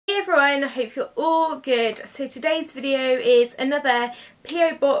everyone, I hope you're all good. So today's video is another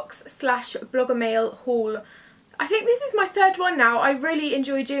PO Box / blogger mail haul. I think this is my third one now. I really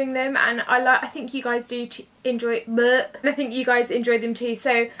enjoy doing them, and I think you guys do enjoy, and I think you guys enjoy them too.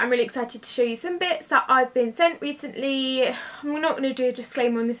 So I'm really excited to show you some bits that I've been sent recently. I'm not going to do a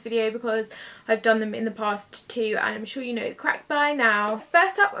disclaimer on this video because I've done them in the past too, and I'm sure you know the crack by now.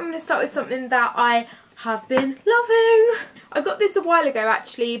 First up, I'm going to start with something that I have been loving. I got this a while ago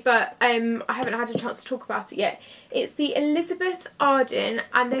actually, but I haven't had a chance to talk about it yet. It's the Elizabeth Arden,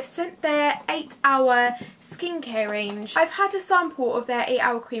 and they've sent their 8-hour skincare range. I've had a sample of their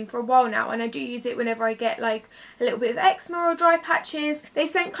 8-hour cream for a while now, and I do use it whenever I get like a little bit of eczema or dry patches. They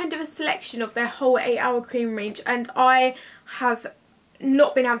sent kind of a selection of their whole 8-hour cream range, and I have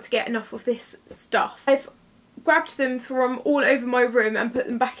not been able to get enough of this stuff. I've grabbed them from all over my room and put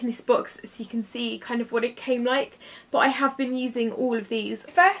them back in this box so you can see kind of what it came like, but I have been using all of these.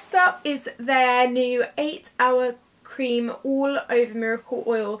 First up is their new 8-hour cream all over miracle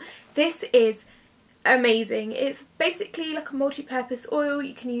oil. This is amazing. It's basically like a multi-purpose oil.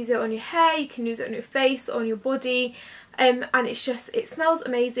 You can use it on your hair, you can use it on your face, on your body, and it's just, it smells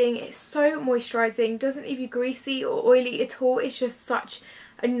amazing. It's so moisturising, doesn't leave you greasy or oily at all. It's just such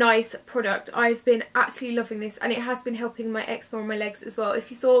a nice product. I've been absolutely loving this, and it has been helping my eczema on my legs as well. If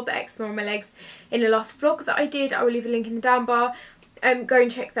you saw the eczema on my legs in the last vlog that I did, I will leave a link in the down bar. Go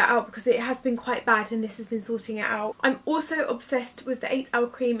and check that out because it has been quite bad and this has been sorting it out. I'm also obsessed with the 8-hour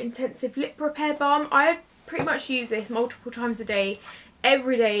cream intensive lip repair balm. I pretty much use this multiple times a day,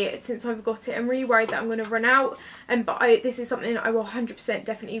 every day since I've got it. I'm really worried that I'm going to run out, but this is something I will 100%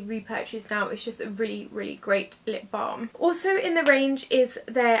 definitely repurchase now. It's just a really great lip balm. Also in the range is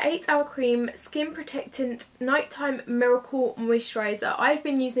their 8-hour cream skin protectant nighttime miracle moisturiser. I've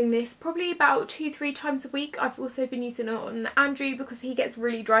been using this probably about 2-3 times a week. I've also been using it on Andrew because he gets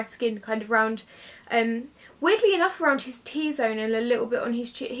really dry skin kind of around weirdly enough around his T-zone and a little bit on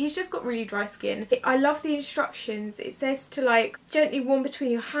his chin. He's just got really dry skin. I love the instructions. It says to like gently warm between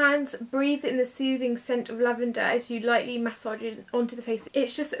your hands, breathe in the soothing scent of lavender as you lightly massage it onto the face.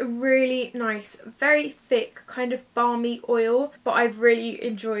 It's just a really nice, very thick kind of balmy oil, but I've really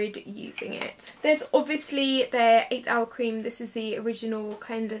enjoyed using it. There's obviously their 8-hour cream. This is the original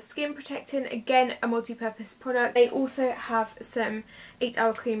kind of skin protectant, again a multi-purpose product. They also have some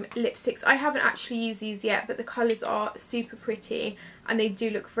 8-hour cream lipsticks. I haven't actually used these yet, but the colours are super pretty and they do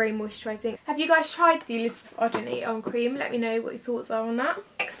look very moisturising. Have you guys tried the Elizabeth Arden 8-hour cream? Let me know what your thoughts are on that.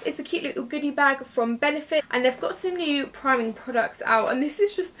 Next is a cute little goodie bag from Benefit, and they've got some new priming products out, and this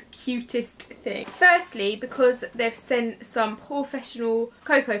is just the cutest thing. Firstly, because they've sent some professional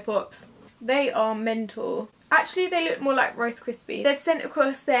Cocoa Pops. They are mental. Actually, they look more like Rice Krispies. They've sent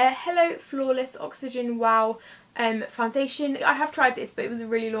across their Hello Flawless Oxygen Wow foundation. I have tried this, but it was a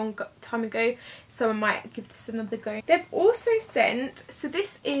really long time ago, so I might give this another go. They've also sent, so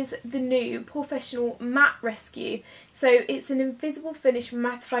this is the new Professional Matte Rescue. So it's an invisible finish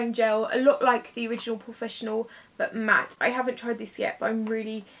mattifying gel, a lot like the original Professional but matte. I haven't tried this yet, but I'm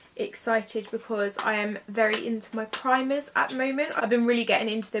really excited because I am very into my primers at the moment. I've been really getting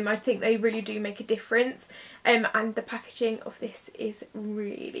into them. I think they really do make a difference, and the packaging of this is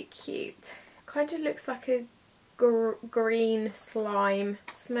really cute. Kind of looks like a green slime.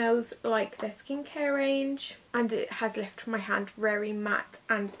 Smells like their skincare range, and it has left my hand very matte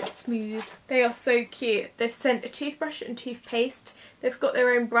and smooth. They are so cute. They've sent a toothbrush and toothpaste. They've got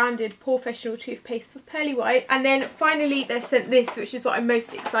their own branded Professional toothpaste for pearly white, and then finally they've sent this, which is what I'm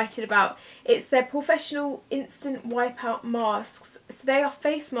most excited about. It's their Professional instant wipeout masks. So they are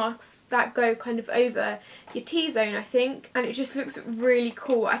face masks that go kind of over your T-zone, I think, and it just looks really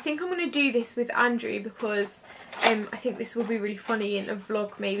cool. I think I'm going to do this with Andrew because I think this will be really funny in a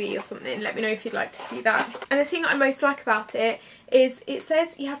vlog maybe or something. Let me know if you'd like to see that. And the thing I most like about it is it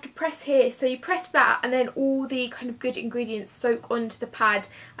says you have to press here, so you press that and then all the kind of good ingredients soak onto the pad,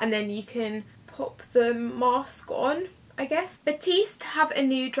 and then you can pop the mask on, I guess. Batiste have a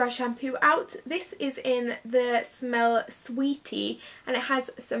new dry shampoo out. This is in the smell Sweetie, and it has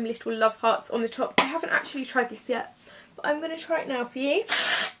some little love hearts on the top. I haven't actually tried this yet, but I'm going to try it now for you.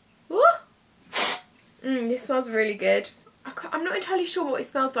 Ooh. This smells really good. I'm not entirely sure what it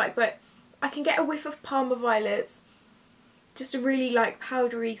smells like, but I can get a whiff of Parma Violets. Just a really like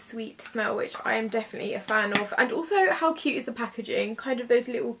powdery sweet smell, which I am definitely a fan of. And also, how cute is the packaging? Kind of those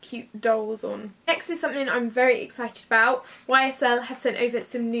little cute dolls on. Next is something I'm very excited about. YSL have sent over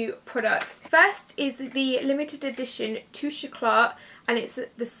some new products. First is the limited edition Touche Eclat, and it's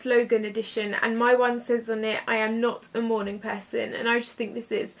the slogan edition, and my one says on it, I am not a morning person, and I just think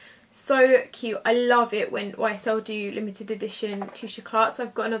this is So cute. I love it when YSL do limited edition Touche Éclats.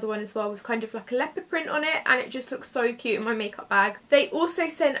 I've got another one as well with kind of like a leopard print on it, and it just looks so cute in my makeup bag. They also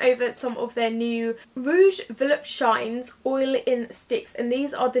sent over some of their new Rouge Volupte Shines Oil in Sticks, and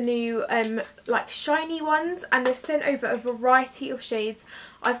these are the new like shiny ones, and they've sent over a variety of shades.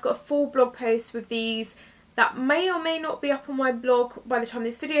 I've got a full blog post with these that may or may not be up on my blog by the time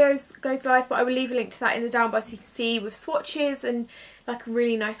this video goes live, but I will leave a link to that in the down bar so you can see with swatches and like a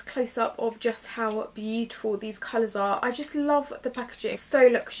really nice close-up of just how beautiful these colours are. I just love the packaging, so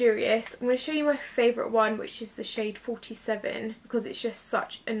luxurious. I'm going to show you my favourite one, which is the shade 47, because it's just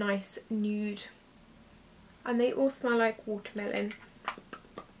such a nice nude, and they all smell like watermelon.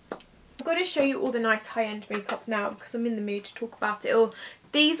 I'm going to show you all the nice high-end makeup now because I'm in the mood to talk about it all.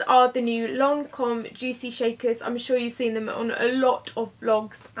 These are the new Lancome Juicy Shakers. I'm sure you've seen them on a lot of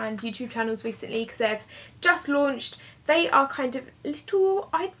blogs and YouTube channels recently because they've just launched. They are kind of little,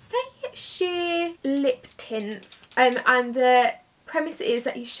 I'd say, sheer lip tints. And the premise is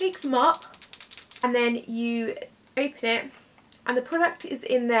that you shake them up and then you open it and the product is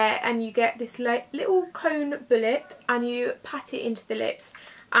in there, and you get this little cone bullet and you pat it into the lips,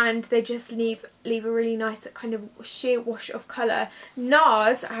 and they just leave a really nice kind of sheer wash of colour.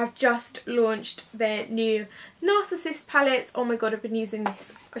 NARS have just launched their new Narcissist palettes. Oh my god, I've been using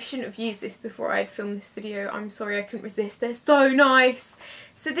this. I shouldn't have used this before I had filmed this video. I'm sorry, I couldn't resist. They're so nice.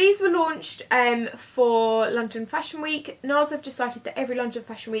 So these were launched for London Fashion Week. NARS have decided that every London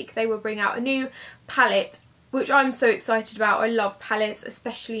Fashion Week they will bring out a new palette, which I'm so excited about. I love palettes,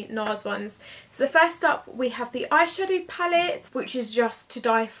 especially NARS ones. So first up we have the eyeshadow palette, which is just to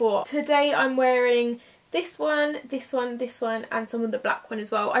die for. Today I'm wearing this one, this one, this one, and some of the black one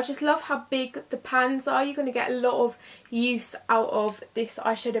as well. I just love how big the pans are. You're going to get a lot of use out of this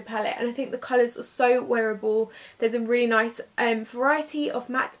eyeshadow palette, and I think the colours are so wearable. There's a really nice variety of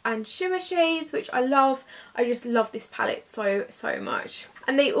matte and shimmer shades, which I love. I just love this palette so much.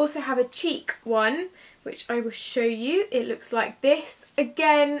 And they also have a cheek one, which I will show you. It looks like this.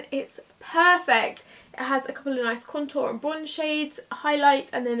 Again, it's perfect. It has a couple of nice contour and bronze shades,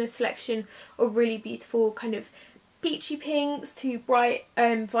 highlights, and then a selection of really beautiful kind of peachy pinks to bright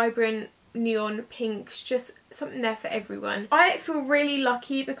vibrant neon pinks. Just something there for everyone. I feel really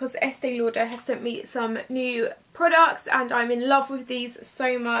lucky because Estee Lauder have sent me some new products and I'm in love with these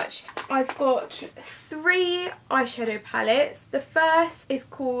so much. I've got 3 eyeshadow palettes. The first is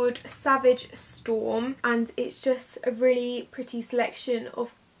called Savage Storm, and it's just a really pretty selection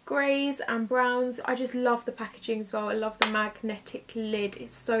of greys and browns. I just love the packaging as well. I love the magnetic lid.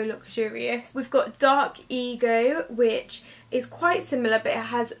 It's so luxurious. We've got Dark Ego, which is quite similar, but it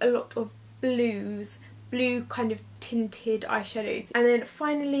has a lot of blue kind of tinted eyeshadows. And then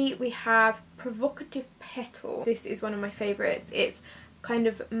finally we have Provocative Petal. This is one of my favourites. It's kind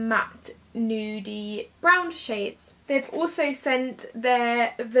of matte nudie brown shades. They've also sent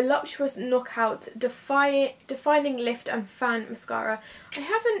their Voluptuous Knockout Defining Lift and Fan Mascara. I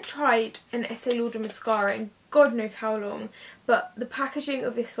haven't tried an Estee Lauder mascara in God knows how long, but the packaging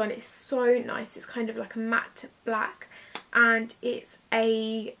of this one is so nice. It's kind of like a matte black, and it's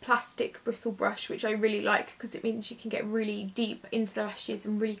a plastic bristle brush, which I really like because it means you can get really deep into the lashes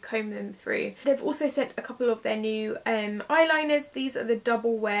and really comb them through. They've also sent a couple of their new eyeliners. These are the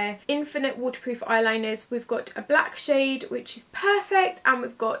Double Wear Infinite Waterproof eyeliners. We've got a black shade, which is perfect, and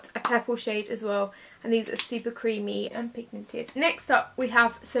we've got a purple shade as well, and these are super creamy and pigmented. Next up we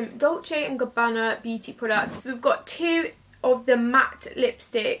have some Dolce & Gabbana beauty products. So we've got 2 of the matte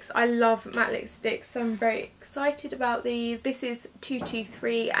lipsticks. I love matte lipsticks, so I'm very excited about these. This is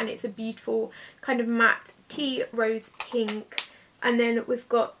 223 and it's a beautiful kind of matte tea rose pink. And then we've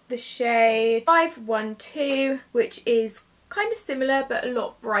got the shade 512, which is kind of similar but a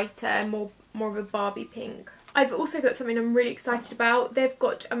lot brighter, more of a Barbie pink. I've also got something I'm really excited about. They've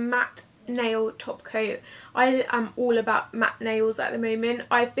got a matte nail top coat. I am all about matte nails at the moment.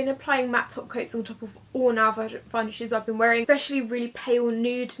 I've been applying matte top coats on top of all nail varnishes I've been wearing, especially really pale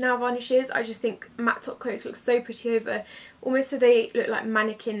nude nail varnishes. I just think matte top coats look so pretty over, almost so they look like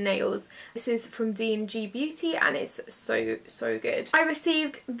mannequin nails. This is from D&G Beauty and it's so good. I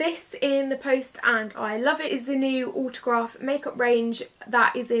received this in the post and I love it. It's the new Autograph makeup range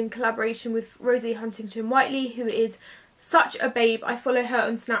that is in collaboration with Rosie Huntington-Whiteley, who is such a babe. I follow her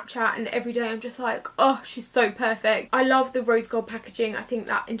on Snapchat and every day I'm just like, oh, she's so perfect. I love the rose gold packaging. I think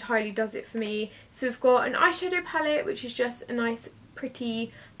that entirely does it for me. So we've got an eyeshadow palette, which is just a nice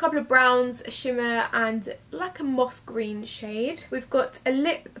pretty couple of browns, a shimmer, and like a moss green shade. We've got a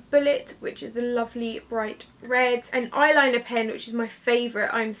lip bullet, which is a lovely bright red, an eyeliner pen, which is my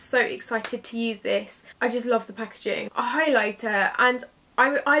favourite. I'm so excited to use this. I just love the packaging. A highlighter, and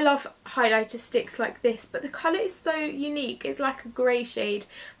I love highlighter sticks like this, but the colour is so unique. It's like a grey shade,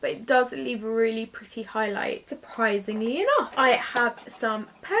 but it does leave a really pretty highlight, surprisingly enough. I have some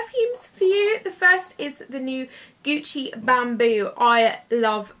perfumes for you. The first is the new Gucci Bamboo. I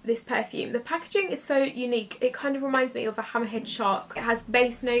love this perfume. The packaging is so unique. It kind of reminds me of a hammerhead shark. It has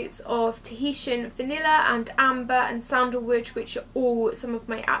base notes of Tahitian vanilla and amber and sandalwood, which are all some of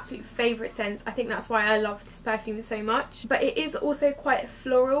my absolute favourite scents. I think that's why I love this perfume so much. But it is also quite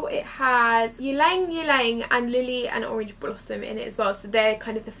floral. It has ylang ylang and lily and orange blossom in it as well. So they're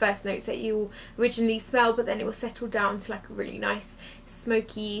kind of the first notes that you'll originally smell, but then it will settle down to like a really nice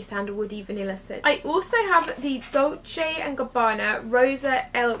smoky sandalwoody vanilla scent. I also have the Dolce & Gabbana Rosa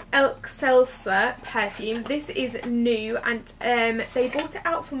Excelsa perfume. This is new, and they brought it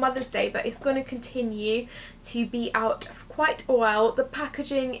out for Mother's Day, but it's going to continue to be out for quite a while. The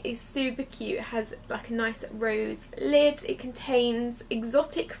packaging is super cute. It has like a nice rose lid. It contains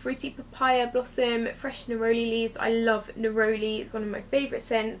exotic fruity papaya blossom, fresh neroli leaves. I love neroli, it's one of my favourite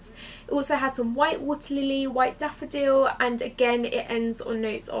scents. It also has some white water lily, white daffodil, and again it ends on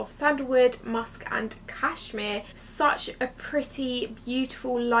notes of sandalwood, musk and cashmere. Such a pretty,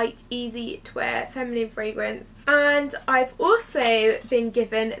 beautiful, light, easy to wear feminine fragrance. And I've also been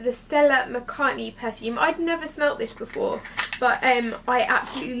given the Stella McCartney perfume. I'd never smelt this before, but I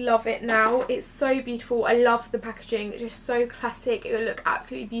absolutely love it now. It's so beautiful. I love the packaging. It's just so classic. It will look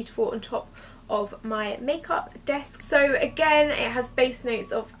absolutely beautiful on top of my makeup desk. So again, it has base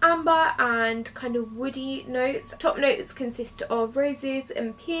notes of amber and kind of woody notes. Top notes consist of roses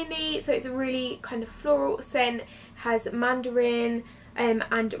and peony, so it's a really kind of floral scent. It has mandarin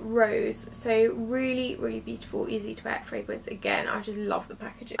and rose, so really beautiful, easy to wear fragrance. Again, I just love the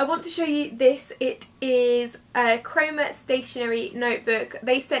packaging. I want to show you this. It is a Chroma stationery notebook.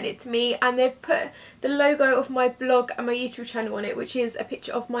 They sent it to me and they've put the logo of my blog and my YouTube channel on it, which is a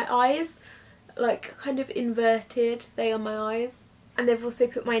picture of my eyes, like kind of inverted. They are my eyes. And they've also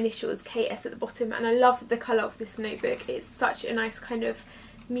put my initials KS at the bottom, and I love the colour of this notebook. It's such a nice kind of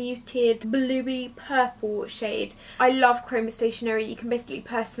muted bluey purple shade. I love Chroma stationery. You can basically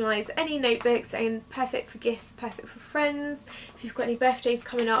personalise any notebooks, and perfect for gifts, perfect for friends, if you've got any birthdays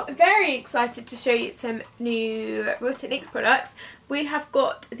coming up. I'm very excited to show you some new Real Techniques products. We have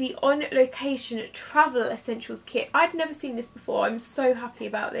got the On Location Travel Essentials Kit. I'd never seen this before. I'm so happy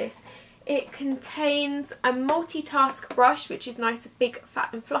about this. It contains a multitask brush, which is nice, big, fat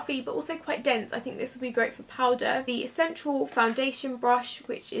and fluffy, but also quite dense. I think this will be great for powder. The Essential Foundation Brush,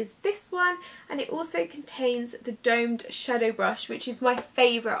 which is this one, and it also contains the Domed Shadow Brush, which is my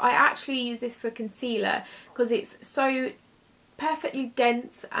favourite. I actually use this for concealer because it's so perfectly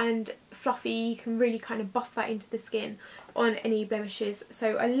dense and fluffy. You can really kind of buff that into the skin on any blemishes,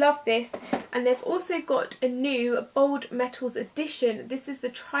 so I love this. And they've also got a new Bold Metals edition. This is the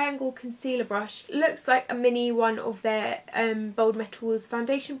Triangle Concealer Brush. It looks like a mini one of their Bold Metals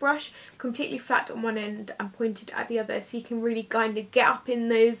foundation brush, completely flat on one end and pointed at the other, so you can really kind of get up in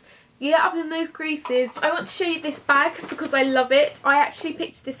those creases. I want to show you this bag because I love it. I actually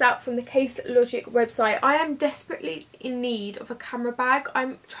picked this out from the Case Logic website. I am desperately in need of a camera bag.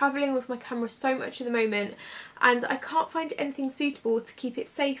 I'm travelling with my camera so much at the moment, and I can't find anything suitable to keep it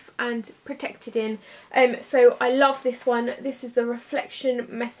safe and protected in. So I love this one. This is the Reflection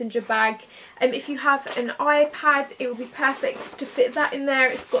Messenger bag. If you have an iPad, it will be perfect to fit that in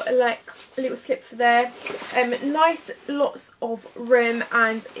there. It's got a little slip for there. Nice, lots of room,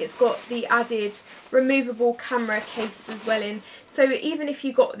 and it's got the added removable camera case as well in. So even if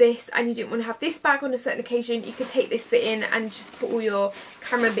you got this and you didn't want to have this bag on a certain occasion, you could take this bit in and just put all your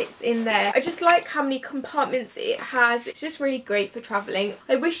camera bits in there. I just like how many compartments it has. It's just really great for travelling.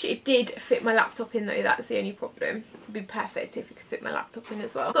 I wish it did fit my laptop in though, that's the only problem. It would be perfect if it could fit my laptop in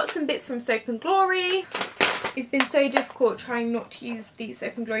as well. Got some bits from Soap & Glory. It's been so difficult trying not to use these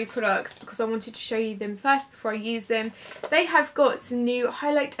Soap & Glory products because I wanted to show you them first before I use them. They have got some new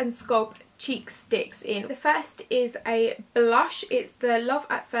Highlight and Sculpt cheek sticks in. The first is a blush. It's the Love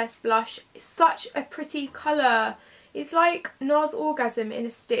at First blush. It's such a pretty colour. It's like NARS Orgasm in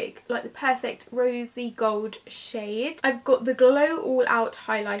a stick, like the perfect rosy gold shade. I've got the Glow All Out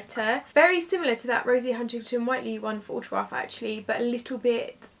highlighter, very similar to that Rosie Huntington Whiteley one for Autograph actually, but a little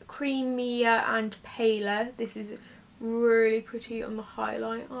bit creamier and paler. This is really pretty on the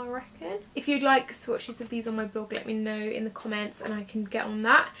highlight, I reckon. If you'd like swatches of these on my blog, let me know in the comments and I can get on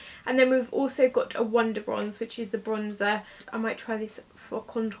that. And then we've also got a Wonder Bronze, which is the bronzer. I might try this for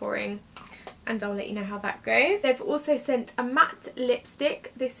contouring. and I'll let you know how that goes. They've also sent a matte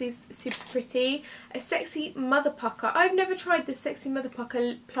lipstick. This is super pretty. A Sexy Mother Pucker. I've never tried the Sexy Mother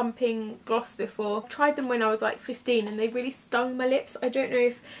Pucker plumping gloss before. I tried them when I was like 15 and they really stung my lips. I don't know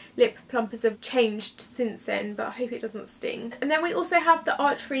if lip plumpers have changed since then, but I hope it doesn't sting. And then we also have the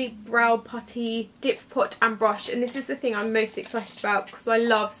Archery Brow Putty Dip Pot and Brush, and this is the thing I'm most excited about because I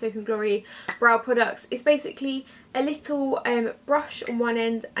love Soap & Glory brow products. It's basically a little brush on one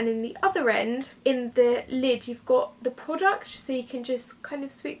end, and in the other end, in the lid, you've got the product, so you can just kind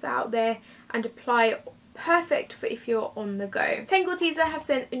of sweep that out there and apply. Perfect for if you're on the go. Tangle Teezer have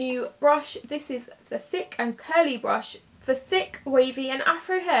sent a new brush. This is the thick and curly brush for thick, wavy and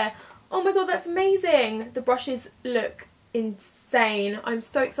afro hair. Oh my god, that's amazing. The brushes look insane. I'm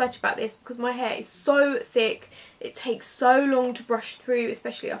so excited about this because my hair is so thick. It takes so long to brush through,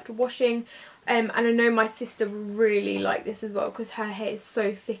 especially after washing. And I know my sister really liked this as well because her hair is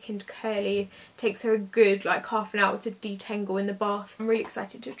so thick and curly. It takes her a good like half an hour to detangle in the bath. I'm really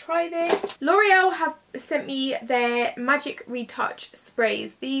excited to try this. L'Oreal have sent me their Magic Retouch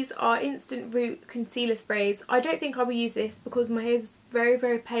sprays. These are Instant Root Concealer sprays. I don't think I will use this because my hair is very,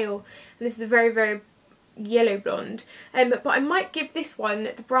 very pale and this is very, very yellow blonde, but I might give this one,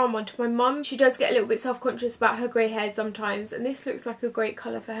 the brown one, to my mum. She does get a little bit self-conscious about her grey hair sometimes, and this looks like a great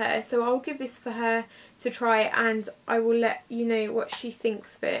colour for her, so I'll give this for her to try and I will let you know what she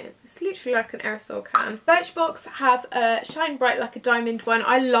thinks of it. It's literally like an aerosol can. Birchbox have a Shine Bright Like a Diamond one.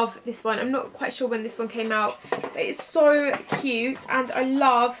 I love this one. I'm not quite sure when this one came out, but it's so cute and I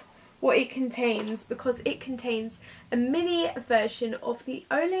love what it contains because it contains a mini version of the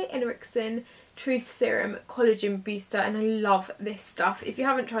Ole Henriksen Truth Serum Collagen Booster, and I love this stuff. If you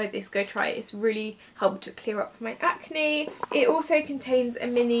haven't tried this, go try it. It's really helped to clear up my acne. It also contains a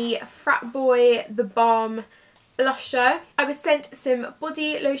mini Frat Boy The Balm blusher. I was sent some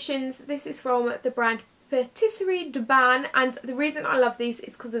body lotions. This is from the brand Patisserie de Ban, and the reason I love these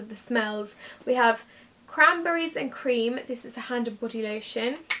is because of the smells. We have Cranberries and Cream. This is a hand and body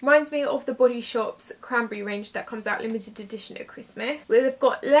lotion. Reminds me of the Body Shop's cranberry range that comes out limited edition at Christmas. We've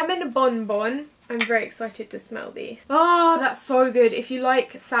got Lemon Bonbon. I'm very excited to smell these. Oh, that's so good. If you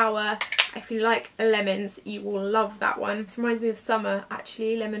like sour, if you like lemons, you will love that one. This reminds me of summer,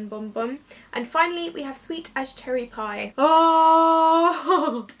 actually, Lemon Bonbon. And finally, we have Sweet as Cherry Pie.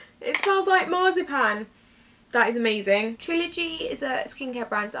 Oh, it smells like marzipan. That is amazing. Trilogy is a skincare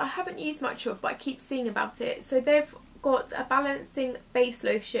brand I haven't used much of, but I keep seeing about it. So they've got a balancing base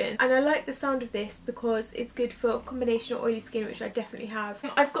lotion, and I like the sound of this because it's good for combination or oily skin, which I definitely have.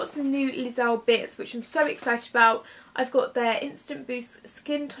 I've got some new Lizelle bits which I'm so excited about. I've got their Instant Boost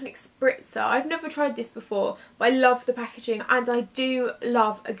Skin Tonic Spritzer. I've never tried this before, but I love the packaging and I do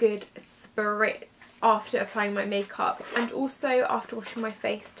love a good spritz after applying my makeup and also after washing my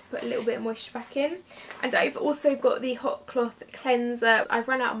face to put a little bit of moisture back in. And I've also got the Hot Cloth Cleanser. I've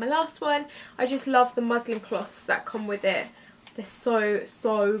run out of my last one. I just love the muslin cloths that come with it. They're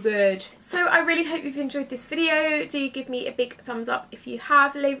so good. So I really hope you've enjoyed this video. Do give me a big thumbs up if you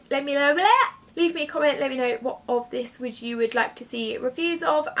have. Let me know. Leave me a comment, let me know what of this you would like to see reviews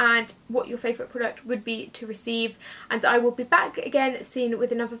of and what your favourite product would be to receive. And I will be back again soon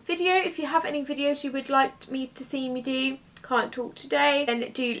with another video. If you have any videos you would like me to see me do, can't talk today,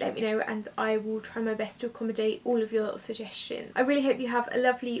 then do let me know and I will try my best to accommodate all of your suggestions. I really hope you have a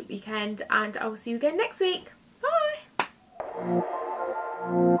lovely weekend and I will see you again next week. Bye!